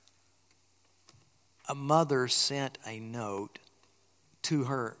A mother sent a note to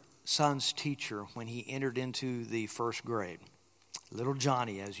her son's teacher when he entered into the first grade. Little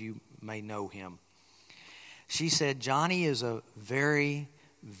Johnny, as you may know him. She said, Johnny is a very,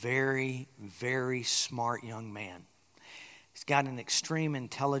 very, very smart young man. He's got an extreme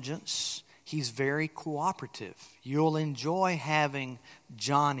intelligence. He's very cooperative. You'll enjoy having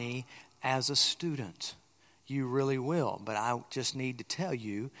Johnny as a student. You really will. But I just need to tell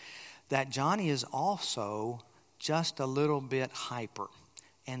you that Johnny is also just a little bit hyper.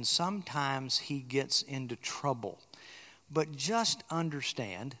 And sometimes he gets into trouble. But just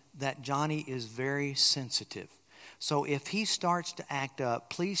understand that Johnny is very sensitive. So if he starts to act up,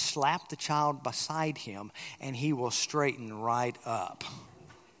 please slap the child beside him and he will straighten right up.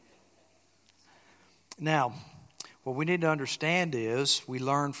 Now, what we need to understand is we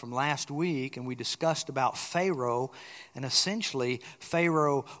learned from last week and we discussed about Pharaoh, and essentially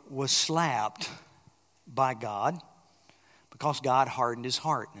Pharaoh was slapped by God because God hardened his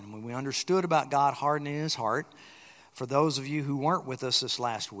heart. And when we understood about God hardening his heart, for those of you who weren't with us this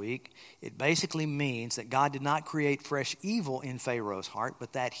last week, it basically means that God did not create fresh evil in Pharaoh's heart,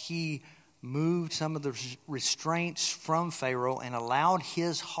 but that he moved some of the restraints from Pharaoh and allowed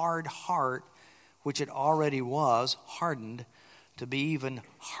his hard heart, which it already was hardened, to be even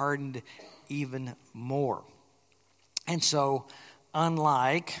hardened even more. And so,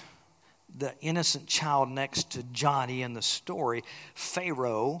 unlike the innocent child next to Johnny in the story,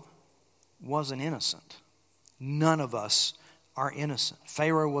 Pharaoh wasn't innocent. None of us are innocent.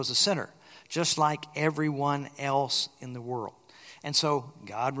 Pharaoh was a sinner, just like everyone else in the world. And so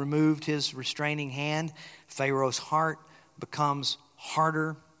God removed his restraining hand. Pharaoh's heart becomes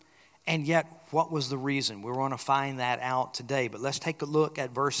harder. And yet, what was the reason? We're going to find that out today. But let's take a look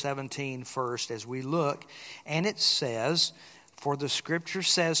at verse 17 first as we look. And it says, for the scripture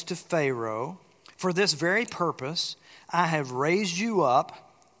says to Pharaoh, for this very purpose I have raised you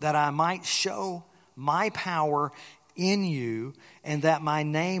up, that I might show my power in you, and that my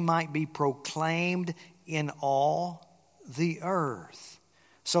name might be proclaimed in all the earth.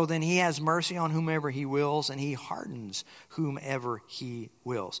 So then he has mercy on whomever he wills, and he hardens whomever he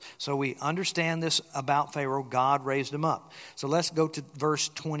wills. So we understand this about Pharaoh. God raised him up. So let's go to verse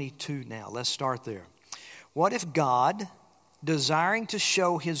 22 now. Let's start there. What if God, desiring to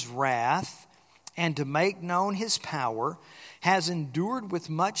show his wrath and to make known his power, has endured with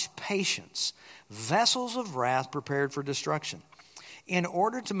much patience vessels of wrath prepared for destruction, in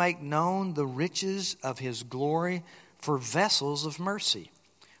order to make known the riches of his glory for vessels of mercy,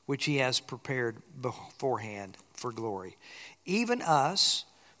 which he has prepared beforehand for glory. Even us,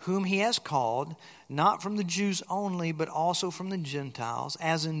 whom he has called, not from the Jews only, but also from the Gentiles,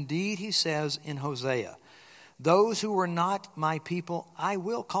 as indeed he says in Hosea, those who were not my people, I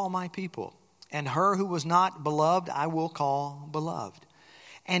will call my people, and her who was not beloved, I will call beloved.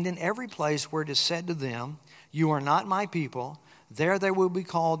 And in every place where it is said to them, you are not my people, there they will be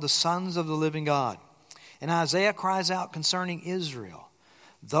called the sons of the living God. And Isaiah cries out concerning Israel,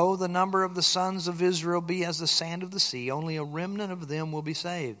 though the number of the sons of Israel be as the sand of the sea, only a remnant of them will be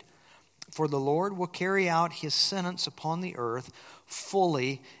saved. For the Lord will carry out his sentence upon the earth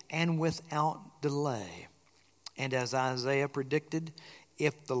fully and without delay. And as Isaiah predicted,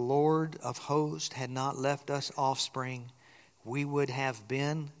 if the Lord of hosts had not left us offspring, we would have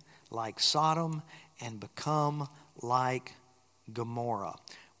been like Sodom and become like Gomorrah.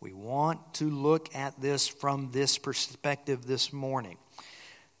 We want to look at this from this perspective this morning.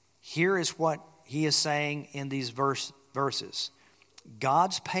 Here is what he is saying in these verses.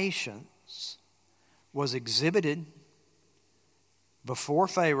 God's patience was exhibited before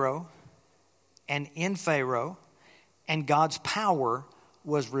Pharaoh and in Pharaoh, and God's power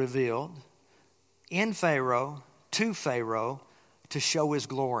was revealed in Pharaoh, to Pharaoh, to show his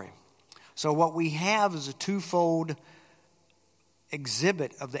glory. So what we have is a twofold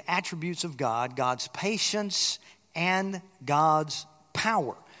exhibit of the attributes of God, God's patience and God's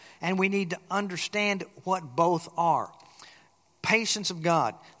power. And we need to understand what both are. Patience of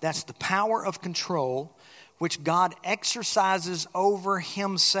God, that's the power of control which God exercises over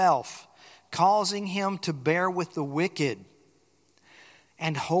himself, causing him to bear with the wicked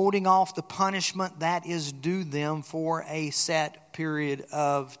and holding off the punishment that is due them for a set period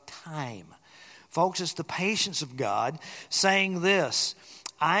of time. Folks, it's the patience of God saying this,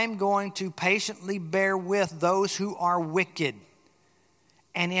 I'm going to patiently bear with those who are wicked.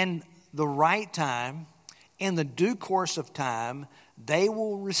 And in the right time, in the due course of time, they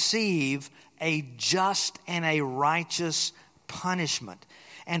will receive a just and a righteous punishment.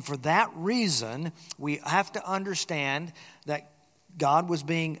 And for that reason, we have to understand that God was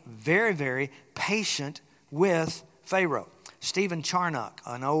being very, very patient with Pharaoh. Stephen Charnock,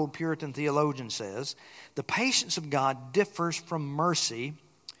 an old Puritan theologian, says, the patience of God differs from mercy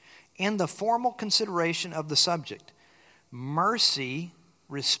in the formal consideration of the subject. Mercy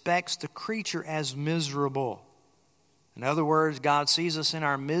respects the creature as miserable. In other words, God sees us in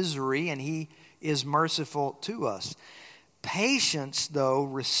our misery and He is merciful to us. Patience, though,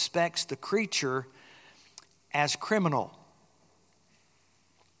 respects the creature as criminal.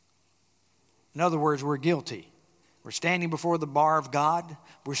 In other words, we're guilty. We're standing before the bar of God.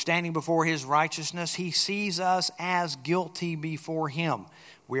 We're standing before His righteousness. He sees us as guilty before Him.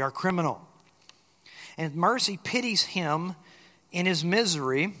 We are criminal. And mercy pities him in his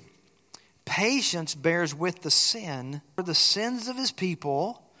misery. Patience bears with the sin, for the sins of His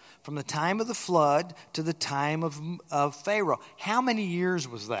people from the time of the flood to the time of Pharaoh. How many years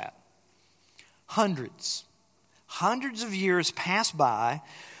was that? Hundreds. Hundreds of years passed by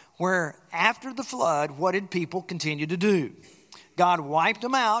where after the flood, what did people continue to do? God wiped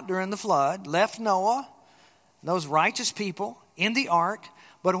them out during the flood, left Noah, those righteous people, in the ark.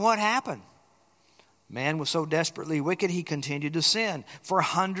 But what happened? Man was so desperately wicked, he continued to sin for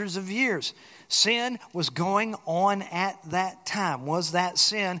hundreds of years. Sin was going on at that time. Was that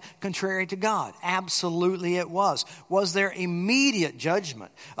sin contrary to God? Absolutely it was. Was there immediate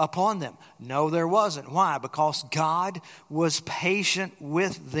judgment upon them? No, there wasn't. Why? Because God was patient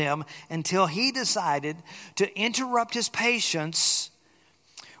with them until He decided to interrupt His patience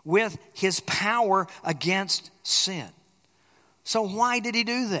with His power against sin. So why did He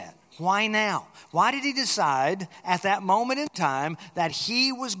do that? Why now? Why did He decide at that moment in time that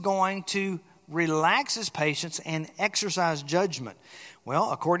He was going to relax His patience and exercise judgment?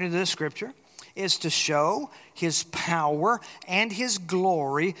 Well, according to this scripture, is to show His power and His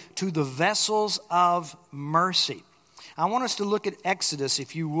glory to the vessels of mercy. I want us to look at Exodus,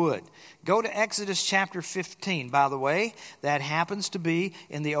 if you would. Go to Exodus chapter 15. By the way, that happens to be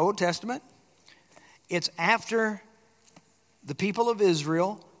in the Old Testament. It's after the people of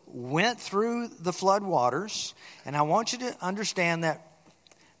Israel went through the flood waters. And I want you to understand that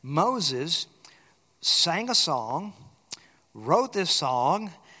Moses sang a song, wrote this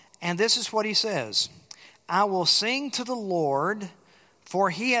song, and this is what he says. I will sing to the Lord, for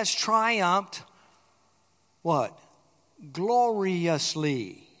He has triumphed, what?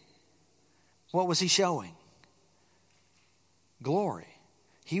 Gloriously. What was He showing? Glory.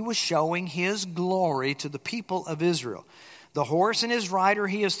 He was showing His glory to the people of Israel. The horse and his rider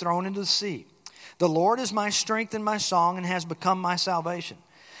He has thrown into the sea. The Lord is my strength and my song and has become my salvation.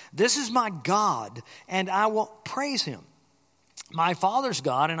 This is my God, and I will praise Him. My father's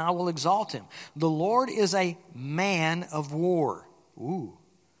God, and I will exalt Him. The Lord is a man of war. Ooh.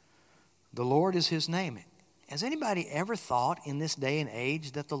 The Lord is His name. Has anybody ever thought in this day and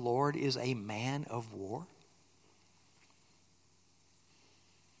age that the Lord is a man of war?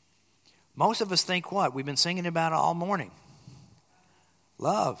 Most of us think what? We've been singing about it all morning.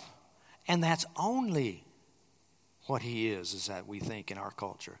 Love. And that's only what He is that we think in our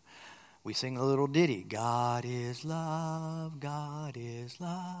culture. We sing a little ditty. God is love, God is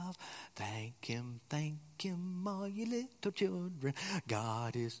love. Thank Him, all you little children.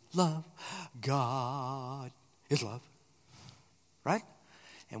 God is love, God is love. Right?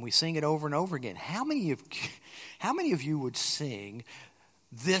 And we sing it over and over again. How many of you would sing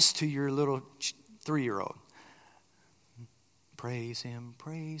this to your little 3-year-old? Praise Him,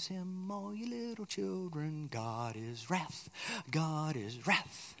 all you little children. God is wrath, God is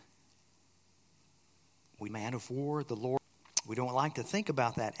wrath. We man of war, the Lord. We don't like to think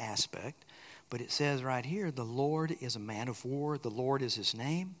about that aspect, but it says right here, the Lord is a man of war. The Lord is His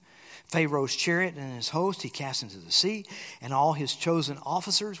name. Pharaoh's chariot and his host He cast into the sea, and all his chosen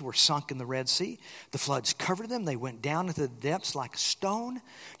officers were sunk in the Red Sea. The floods covered them. They went down into the depths like a stone.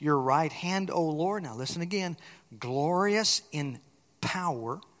 Your right hand, O Lord. Now listen again. Glorious in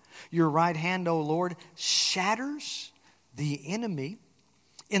power. Your right hand, O Lord, shatters the enemy.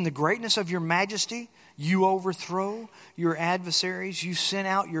 In the greatness of your majesty, you overthrow your adversaries. You send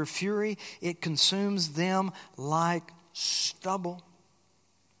out your fury. It consumes them like stubble.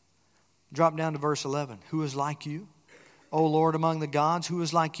 Drop down to verse 11. Who is like you, O Lord, among the gods? Who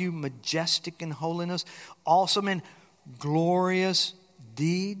is like you, majestic in holiness, awesome in glorious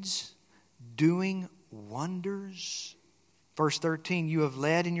deeds, doing wonders? Verse 13, you have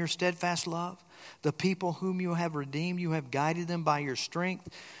led in your steadfast love the people whom you have redeemed. You have guided them by your strength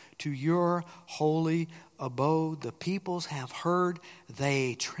to your holy abode. The peoples have heard,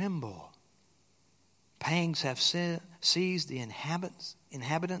 they tremble. Pangs have seized the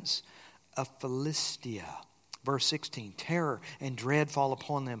inhabitants of Philistia. Verse 16, terror and dread fall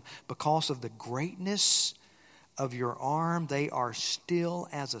upon them. Because of the greatness of your arm, they are still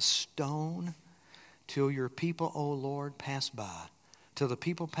as a stone till your people, O Lord, pass by. Till the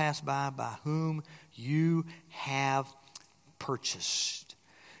people pass by whom you have purchased.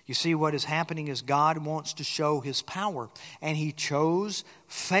 You see, what is happening is God wants to show his power. And he chose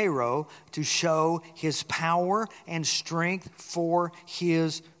Pharaoh to show his power and strength for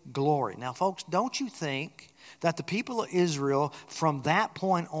his glory. Now, folks, don't you think that the people of Israel from that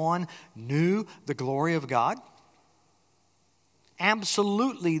point on knew the glory of God?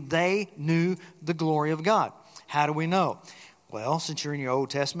 Absolutely, they knew the glory of God. How do we know? Well, since you're in your Old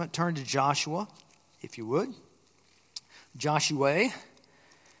Testament, turn to Joshua, if you would. Joshua,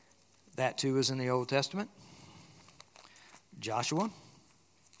 that too is in the Old Testament. Joshua.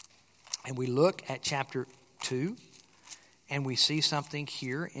 And we look at chapter 2, and we see something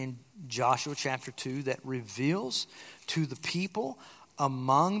here in Joshua chapter 2 that reveals to the people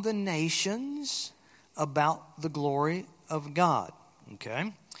among the nations about the glory of God.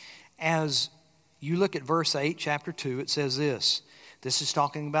 Okay? As you look at verse 8, chapter 2, it says this. This is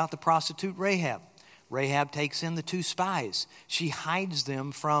talking about the prostitute Rahab. Rahab takes in the 2 spies. She hides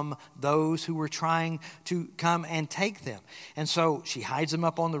them from those who were trying to come and take them. And so she hides them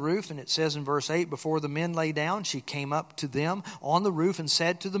up on the roof, and it says in verse 8, before the men lay down, she came up to them on the roof and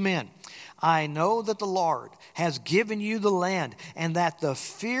said to the men, I know that the Lord has given you the land, and that the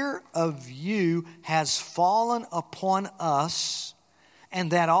fear of you has fallen upon us,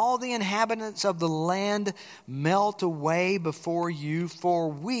 and that all the inhabitants of the land melt away before you. For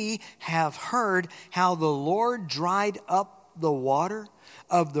we have heard how the Lord dried up the water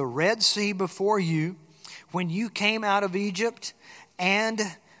of the Red Sea before you when you came out of Egypt, and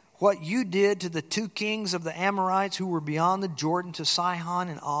what you did to the 2 kings of the Amorites who were beyond the Jordan, to Sihon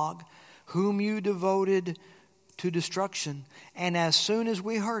and Og, whom you devoted to destruction. And as soon as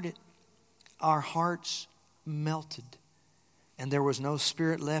we heard it, our hearts melted. And there was no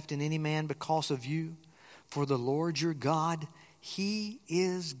spirit left in any man because of you. For the Lord your God, he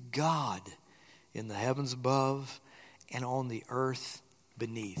is God in the heavens above and on the earth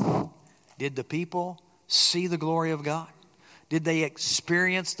beneath. Did the people see the glory of God? Did they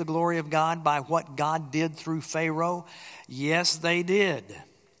experience the glory of God by what God did through Pharaoh? Yes, they did.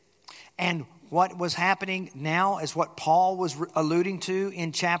 And what was happening now is what Paul was alluding to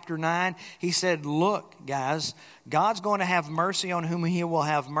in chapter 9. He said, look, guys, God's going to have mercy on whom he will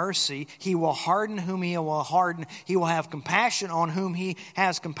have mercy. He will harden whom he will harden. He will have compassion on whom he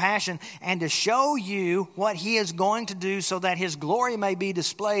has compassion. And to show you what he is going to do so that his glory may be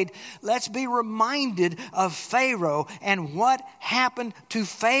displayed, let's be reminded of Pharaoh and what happened to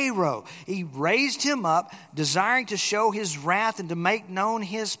Pharaoh. He raised him up, desiring to show his wrath and to make known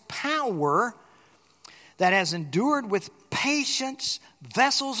his power, that has endured with patience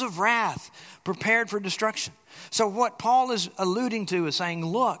vessels of wrath prepared for destruction. So what Paul is alluding to is saying,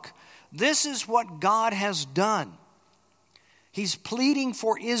 look, this is what God has done. He's pleading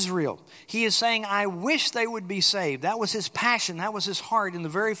for Israel. He is saying, I wish they would be saved. That was his passion. That was his heart in the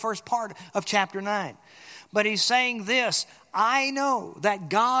very first part of chapter 9. But he's saying this, I know that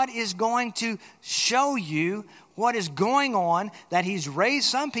God is going to show you what is going on, that he's raised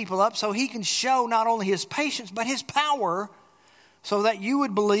some people up so he can show not only his patience, but his power, so that you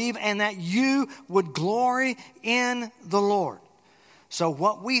would believe and that you would glory in the Lord. So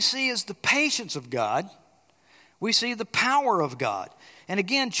what we see is the patience of God. We see the power of God. And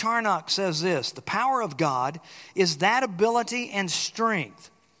again, Charnock says this, the power of God is that ability and strength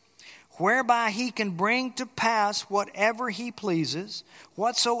whereby he can bring to pass whatever he pleases,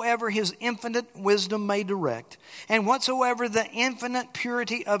 whatsoever his infinite wisdom may direct, and whatsoever the infinite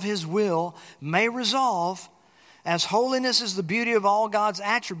purity of his will may resolve. As holiness is the beauty of all God's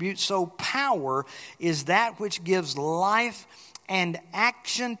attributes, so power is that which gives life and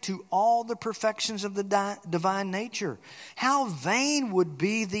action to all the perfections of the divine nature. How vain would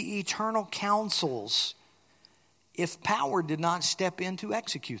be the eternal counsels if power did not step in to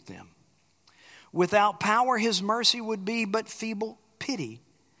execute them. Without power, his mercy would be but feeble pity,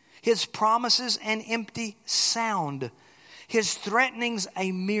 his promises an empty sound, his threatenings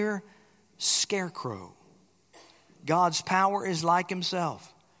a mere scarecrow. God's power is like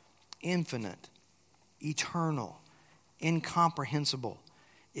himself, infinite, eternal, incomprehensible.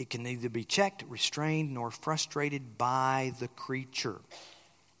 It can neither be checked, restrained, nor frustrated by the creature.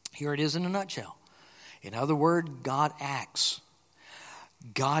 Here it is in a nutshell. In other words, God acts.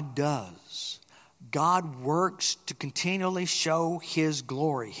 God does. God works to continually show his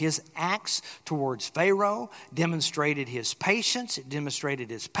glory. His acts towards Pharaoh demonstrated his patience. It demonstrated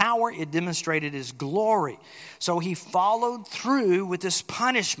his power. It demonstrated his glory. So he followed through with this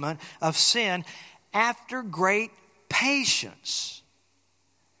punishment of sin after great patience.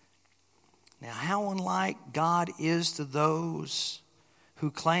 Now, how unlike God is to those who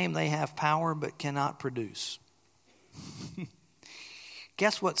claim they have power but cannot produce.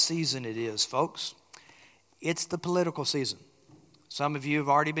 Guess what season it is, folks? It's the political season. Some of you have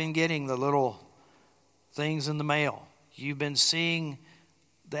already been getting the little things in the mail. You've been seeing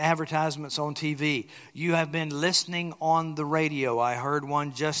the advertisements on TV. You have been listening on the radio. I heard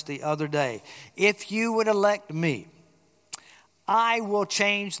one just the other day. If you would elect me, I will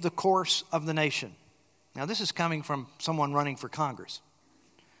change the course of the nation. Now, this is coming from someone running for Congress.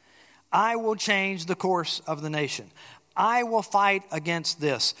 I will change the course of the nation. I will fight against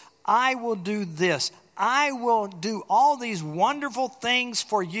this. I will do this. I will do all these wonderful things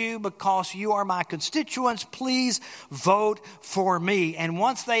for you because you are my constituents. Please vote for me. And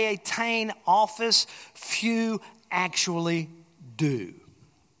once they attain office, few actually do.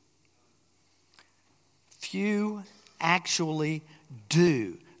 Few actually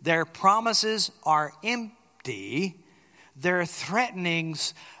do. Their promises are empty. Their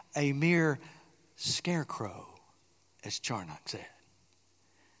threatenings a mere scarecrow, as Charnock said.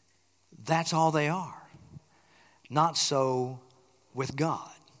 That's all they are. Not so with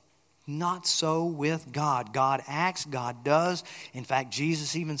God. Not so with God. God acts, God does. In fact,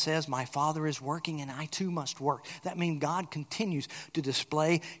 Jesus even says, my Father is working and I too must work. That means God continues to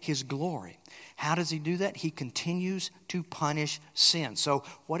display his glory. How does he do that? He continues to punish sin. So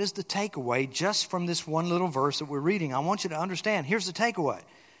what is the takeaway just from this one little verse that we're reading? I want you to understand. Here's the takeaway.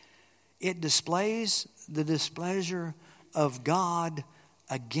 It displays the displeasure of God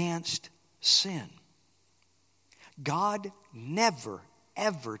against sin. God never,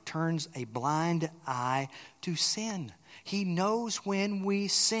 ever turns a blind eye to sin. He knows when we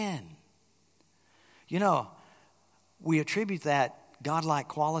sin. You know, we attribute that godlike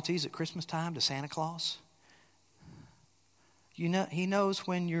qualities at Christmas time to Santa Claus. You know, he knows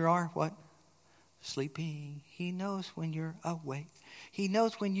when you are what? Sleeping. He knows when you're awake. He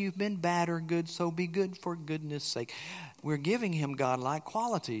knows when you've been bad or good, so be good for goodness sake. We're giving him godlike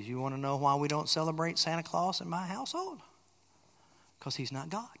qualities. You want to know why we don't celebrate Santa Claus in my household? Because he's not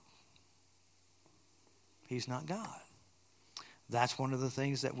God. He's not God. That's one of the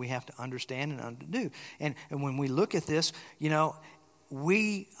things that we have to understand and do. And when we look at this, you know,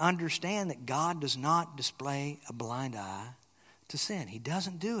 we understand that God does not display a blind eye to sin. He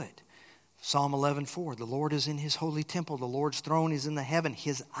doesn't do it. Psalm 11:4, the Lord is in his holy temple. The Lord's throne is in the heaven.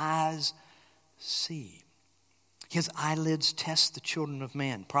 His eyes see. His eyelids test the children of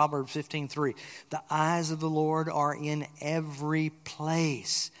man. Proverbs 15:3, the eyes of the Lord are in every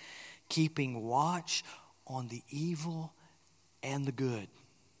place, keeping watch on the evil and the good.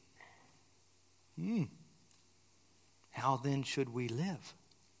 How then should we live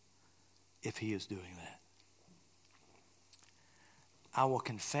if he is doing that? I will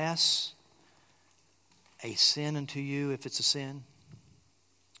confess a sin unto you if it's a sin.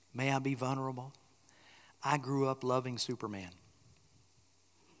 May I be vulnerable? I grew up loving Superman.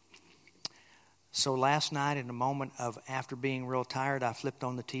 So last night, in a moment of after being real tired, I flipped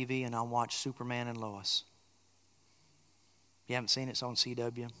on the TV and I watched Superman and Lois. You haven't seen it? It's on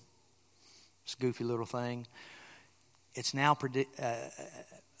CW. It's a goofy little thing. It's now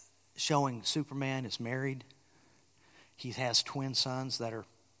showing Superman is married. He has twin sons that are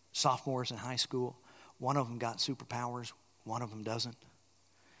sophomores in high school. One of them got superpowers. One of them doesn't.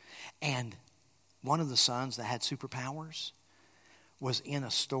 And one of the sons that had superpowers was in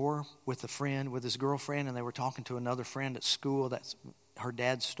a store with a friend, with his girlfriend, and they were talking to another friend at school. That's her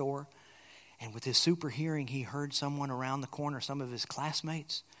dad's store. And with his super hearing, he heard someone around the corner, some of his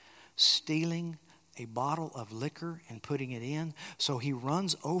classmates, stealing a bottle of liquor and putting it in. So he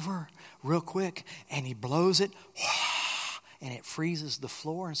runs over real quick and he blows it. And it freezes the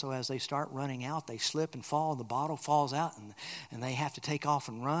floor. And so as they start running out, they slip and fall. And the bottle falls out and they have to take off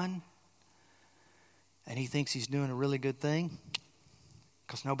and run. And he thinks he's doing a really good thing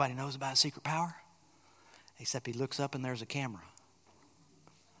because nobody knows about his secret power. Except he looks up and there's a camera.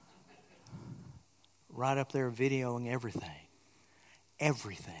 Right up there videoing everything.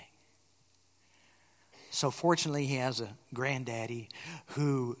 Everything. So fortunately he has a granddaddy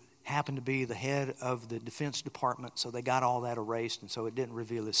who happened to be the head of the Defense Department, so they got all that erased, and so it didn't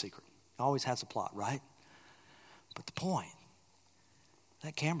reveal his secret. It always has a plot, right? But the point,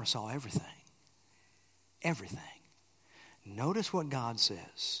 that camera saw everything. Everything. Notice what God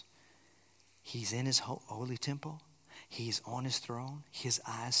says. He's in his holy temple. He's on his throne. His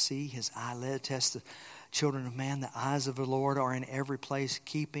eyes see. His eyelid test the children of man. The eyes of the Lord are in every place,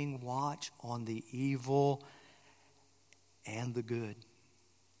 keeping watch on the evil and the good.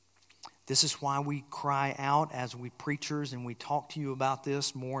 This is why we cry out as we preachers, and we talk to you about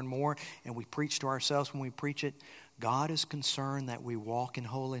this more and more, and we preach to ourselves when we preach it. God is concerned that we walk in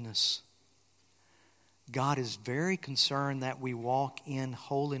holiness. God is very concerned that we walk in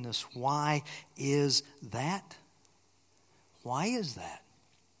holiness. Why is that? Why is that?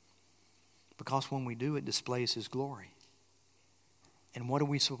 Because when we do, it displays His glory. And what are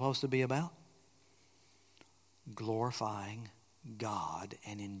we supposed to be about? Glorifying God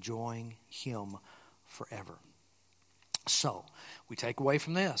and enjoying Him forever. So, we take away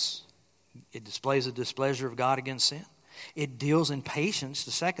from this. It displays the displeasure of God against sin. It deals in patience,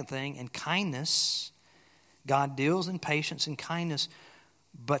 the second thing, and kindness. God deals in patience and kindness,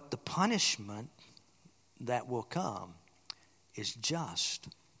 but the punishment that will come is just.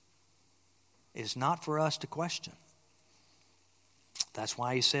 It's not for us to question. That's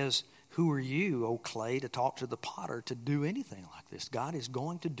why He says, who are you, O clay, to talk to the potter to do anything like this? God is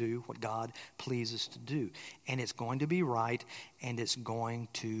going to do what God pleases to do. And it's going to be right, and it's going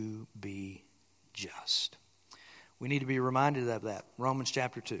to be just. We need to be reminded of that. Romans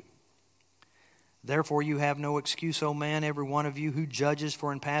chapter 2. Therefore you have no excuse, O man, every one of you who judges,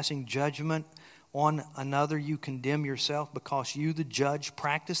 for in passing judgment on another you condemn yourself, because you, the judge,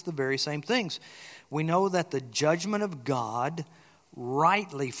 practice the very same things. We know that the judgment of God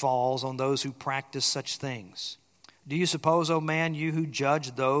rightly falls on those who practice such things. Do you suppose, O man, you who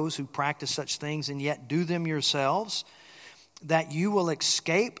judge those who practice such things and yet do them yourselves, that you will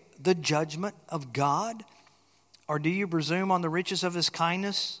escape the judgment of God? Or do you presume on the riches of His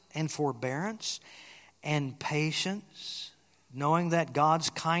kindness and forbearance and patience, knowing that God's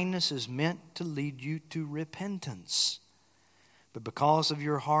kindness is meant to lead you to repentance? But because of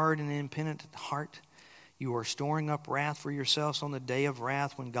your hard and impenitent heart, you are storing up wrath for yourselves on the day of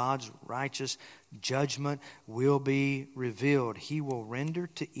wrath, when God's righteous judgment will be revealed. He will render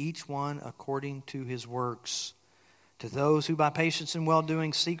to each one according to his works. To those who by patience and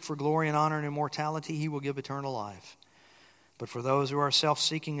well-doing seek for glory and honor and immortality, He will give eternal life. But for those who are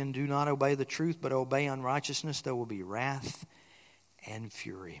self-seeking and do not obey the truth, but obey unrighteousness, there will be wrath and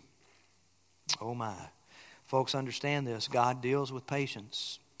fury. Oh my. Folks, understand this. God deals with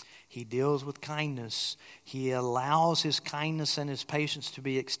patience. He deals with kindness. He allows His kindness and His patience to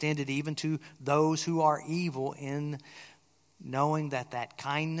be extended even to those who are evil, in knowing that that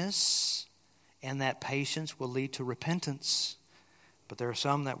kindness and that patience will lead to repentance. But there are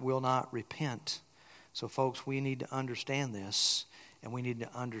some that will not repent. So folks, we need to understand this, and we need to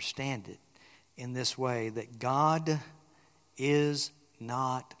understand it in this way, that God is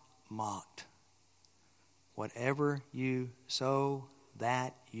not mocked. Whatever you sow,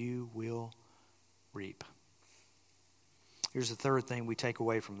 that you will reap. Here's the third thing we take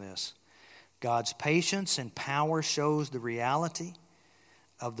away from this. God's patience and power shows the reality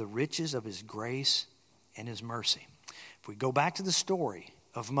of the riches of His grace and His mercy. If we go back to the story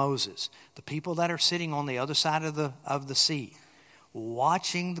of Moses, the people that are sitting on the other side of the sea,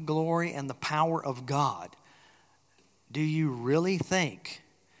 watching the glory and the power of God, do you really think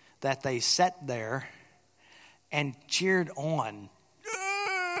that they sat there and cheered on,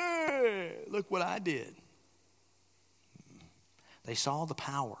 look what I did? They saw the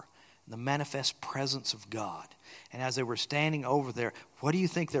power, the manifest presence of God. And as they were standing over there, what do you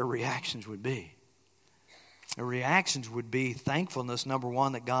think their reactions would be? Their reactions would be thankfulness, number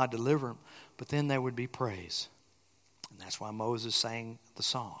one, that God delivered them, but then there would be praise. And that's why Moses sang the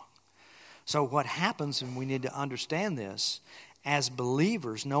song. So what happens, and we need to understand this, as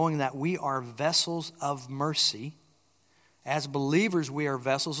believers, knowing that we are vessels of mercy, as believers we are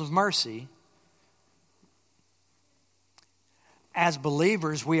vessels of mercy. As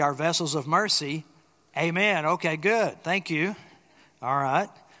believers we are vessels of mercy. Amen. Okay, good. Thank you. All right.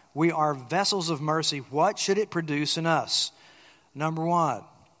 We are vessels of mercy. What should it produce in us? Number one,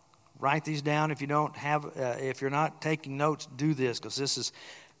 write these down. If you're not taking notes, do this, because this is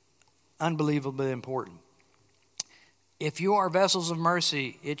unbelievably important. If you are vessels of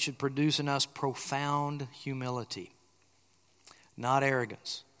mercy, it should produce in us profound humility, not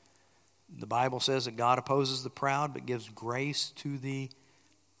arrogance. The Bible says that God opposes the proud, but gives grace to the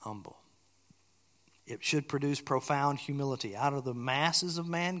humble. It should produce profound humility. Out of the masses of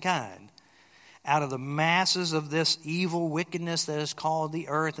mankind, out of the masses of this evil wickedness that is called the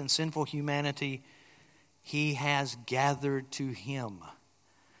earth and sinful humanity, He has gathered to Him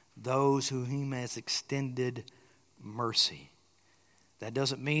those whom He has extended mercy. That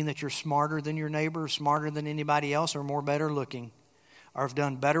doesn't mean that you're smarter than your neighbor, smarter than anybody else, or more better looking, or have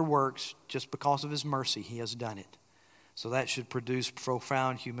done better works. Just because of His mercy, He has done it. So that should produce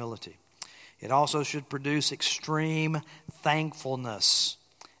profound humility. It also should produce extreme thankfulness.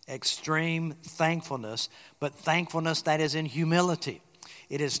 Extreme thankfulness, but thankfulness that is in humility.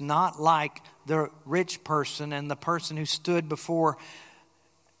 It is not like the rich person and the person who stood before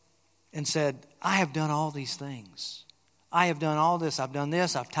and said, I have done all these things. I have done all this. I've done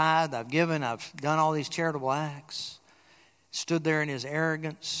this. I've tithed. I've given. I've done all these charitable acts. Stood there in his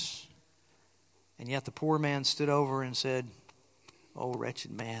arrogance. And yet the poor man stood over and said, oh,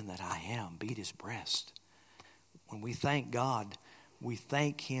 wretched man that I am, beat his breast. When we thank God, we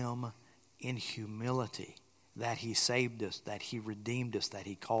thank Him in humility that He saved us, that He redeemed us, that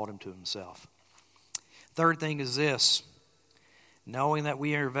He called Him to Himself. Third thing is this. Knowing that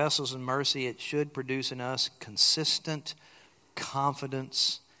we are vessels in mercy, it should produce in us consistent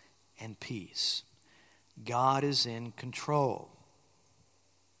confidence and peace. God is in control.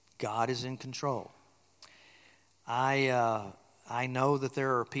 God is in control. I know that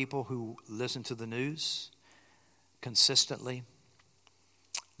there are people who listen to the news consistently,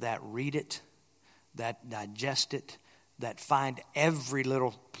 that read it, that digest it, that find every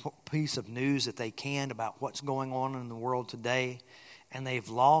little piece of news that they can about what's going on in the world today, and they've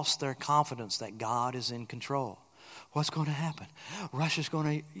lost their confidence that God is in control. What's going to happen? Russia's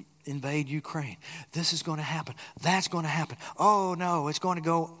going to invade Ukraine. This is going to happen. That's going to happen. Oh no, it's going to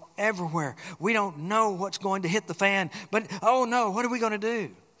go everywhere. We don't know what's going to hit the fan, but oh no, what are we going to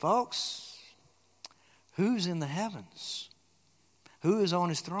do? Folks, who's in the heavens? Who is on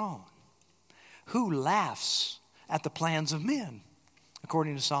His throne? Who laughs at the plans of men?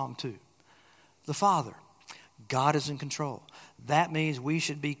 According to Psalm 2. The Father. God is in control. That means we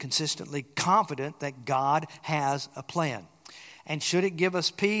should be consistently confident that God has a plan. And should it give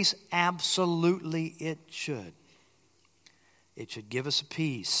us peace? Absolutely it should. It should give us a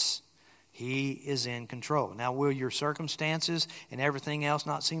peace. He is in control. Now, will your circumstances and everything else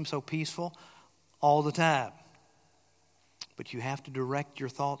not seem so peaceful all the time? But you have to direct your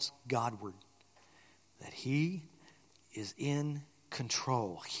thoughts Godward. That He is in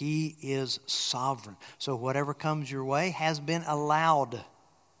control. He is sovereign. So whatever comes your way has been allowed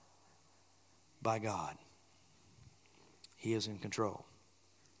by God. He is in control.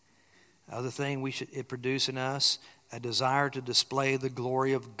 Other thing it produce in us a desire to display the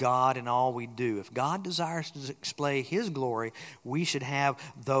glory of God in all we do. If God desires to display His glory, we should have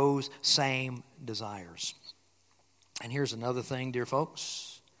those same desires. And here's another thing, dear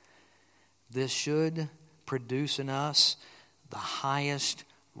folks. This should produce in us the highest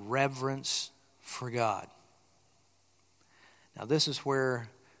reverence for God. Now, this is where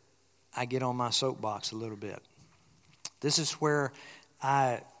I get on my soapbox a little bit. This is where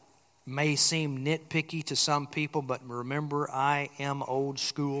I may seem nitpicky to some people, but remember, I am old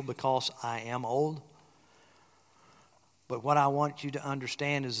school because I am old. But what I want you to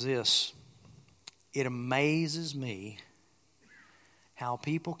understand is this. It amazes me how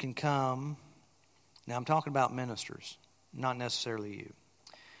people can come. Now, I'm talking about ministers, not necessarily you.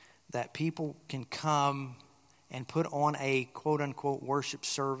 That people can come and put on a quote-unquote worship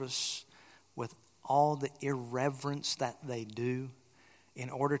service with all the irreverence that they do in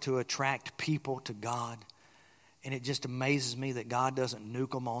order to attract people to God. And it just amazes me that God doesn't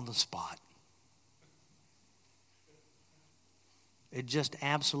nuke them on the spot. It just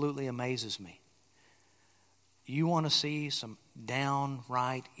absolutely amazes me. You want to see some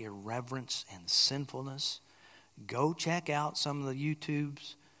downright irreverence and sinfulness? Go check out some of the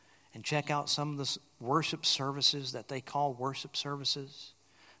YouTubes and check out some of the worship services that they call worship services.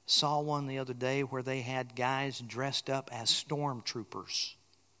 Saw one the other day where they had guys dressed up as stormtroopers.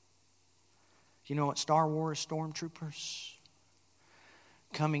 You know what Star Wars stormtroopers?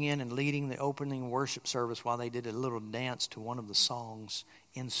 Coming in and leading the opening worship service while they did a little dance to one of the songs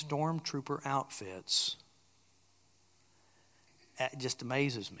in stormtrooper outfits. It just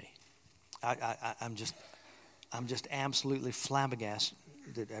amazes me. I'm just absolutely flabbergasted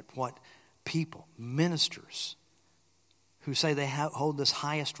at what people, ministers, who say they hold this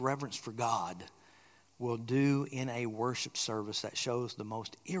highest reverence for God, will do in a worship service that shows the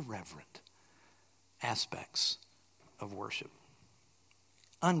most irreverent aspects of worship.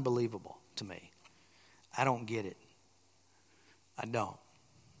 Unbelievable to me. I don't get it. I don't.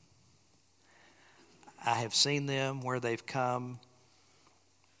 I have seen them where they've come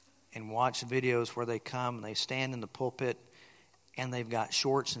and watched videos where they come and they stand in the pulpit and they've got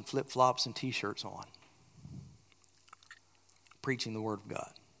shorts and flip-flops and T-shirts on, preaching the Word of God.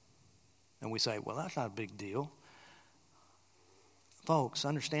 And we say, well, that's not a big deal. Folks,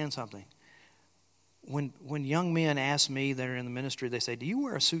 understand something. When young men ask me that are in the ministry, they say, do you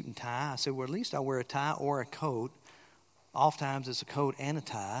wear a suit and tie? I say, well, at least I wear a tie or a coat. Oftentimes it's a coat and a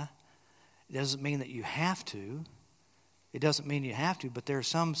tie. It doesn't mean that you have to. It doesn't mean you have to, but there's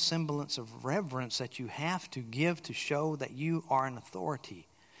some semblance of reverence that you have to give to show that you are an authority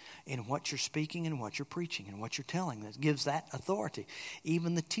in what you're speaking and what you're preaching and what you're telling. That gives that authority.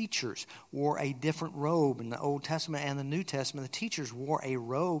 Even the teachers wore a different robe in the Old Testament and the New Testament. The teachers wore a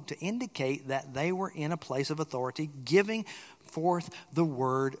robe to indicate that they were in a place of authority, giving forth the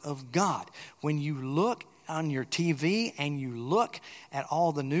word of God. When you look on your TV and you look at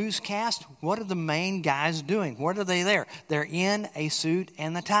all the newscasts, what are the main guys doing? What are they there? They're in a suit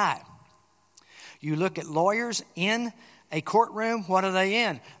and a tie. You look at lawyers in a courtroom, what are they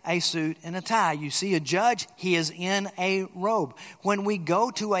in? A suit and a tie. You see a judge, he is in a robe. When we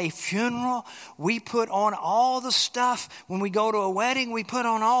go to a funeral, we put on all the stuff. When we go to a wedding, we put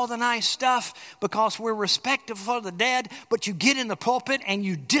on all the nice stuff because we're respectful for the dead. But you get in the pulpit and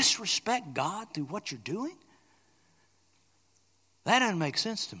you disrespect God through what you're doing? That doesn't make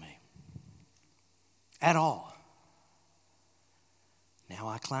sense to me at all. Now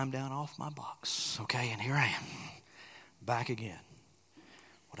I climb down off my box, okay, and here I am, back again.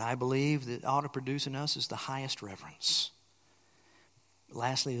 What I believe that ought to produce in us is the highest reverence.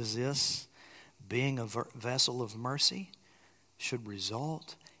 Lastly is this: being a vessel of mercy should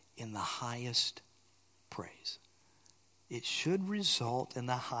result in the highest praise. It should result in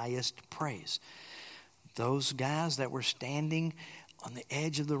the highest praise. Those guys that were standing on the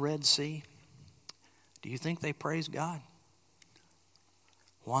edge of the Red Sea, do you think they praised God?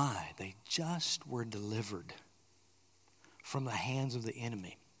 Why? They just were delivered from the hands of the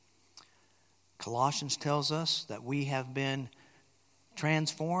enemy. Colossians tells us that we have been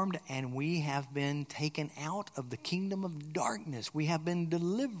transformed and we have been taken out of the kingdom of darkness. We have been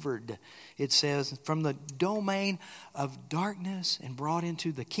delivered, it says, from the domain of darkness and brought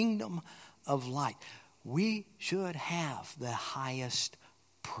into the kingdom of light. We should have the highest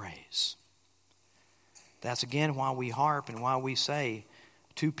praise. That's again why we harp and why we say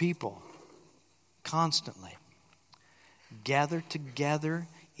to people constantly, gather together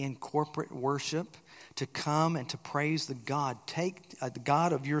in corporate worship to come and to praise the God. The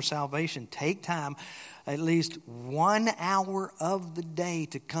God of your salvation. Take time, at least 1 hour of the day,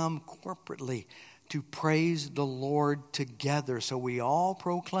 to come corporately to praise the Lord together, so we all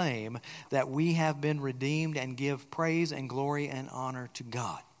proclaim that we have been redeemed and give praise and glory and honor to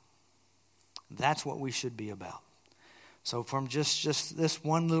God. That's what we should be about. So from just this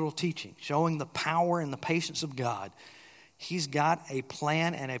one little teaching, showing the power and the patience of God, He's got a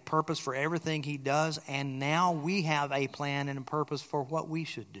plan and a purpose for everything He does, and now we have a plan and a purpose for what we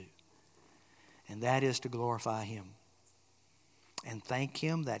should do. And that is to glorify Him. And thank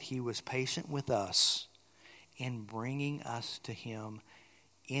Him that He was patient with us in bringing us to Him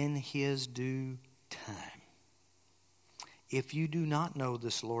in His due time. If you do not know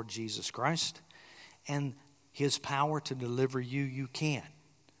this Lord Jesus Christ and His power to deliver you, you can.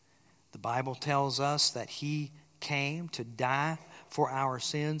 The Bible tells us that He came to die for our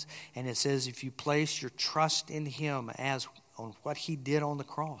sins, and it says if you place your trust in Him as on what He did on the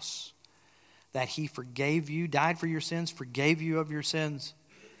cross, that He forgave you, died for your sins, forgave you of your sins,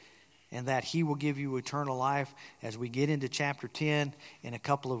 and that He will give you eternal life. As we get into chapter 10 in a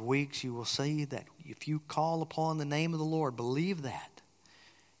couple of weeks, you will see that if you call upon the name of the Lord, believe that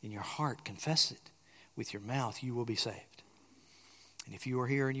in your heart, confess it with your mouth, you will be saved. And if you are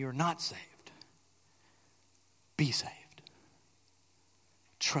here and you are not saved, be saved.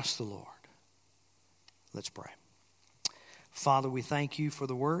 Trust the Lord. Let's pray. Father, we thank You for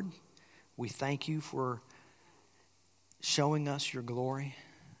the word. We thank You for showing us Your glory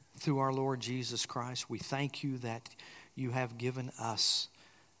through our Lord Jesus Christ. We thank You that You have given us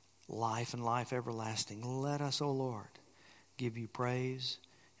life and life everlasting. Let us, O Lord, give You praise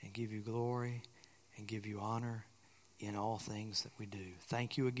and give You glory and give You honor in all things that we do.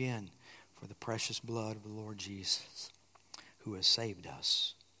 Thank You again for the precious blood of the Lord Jesus, who has saved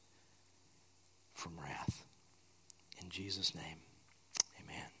us from wrath. In Jesus' name.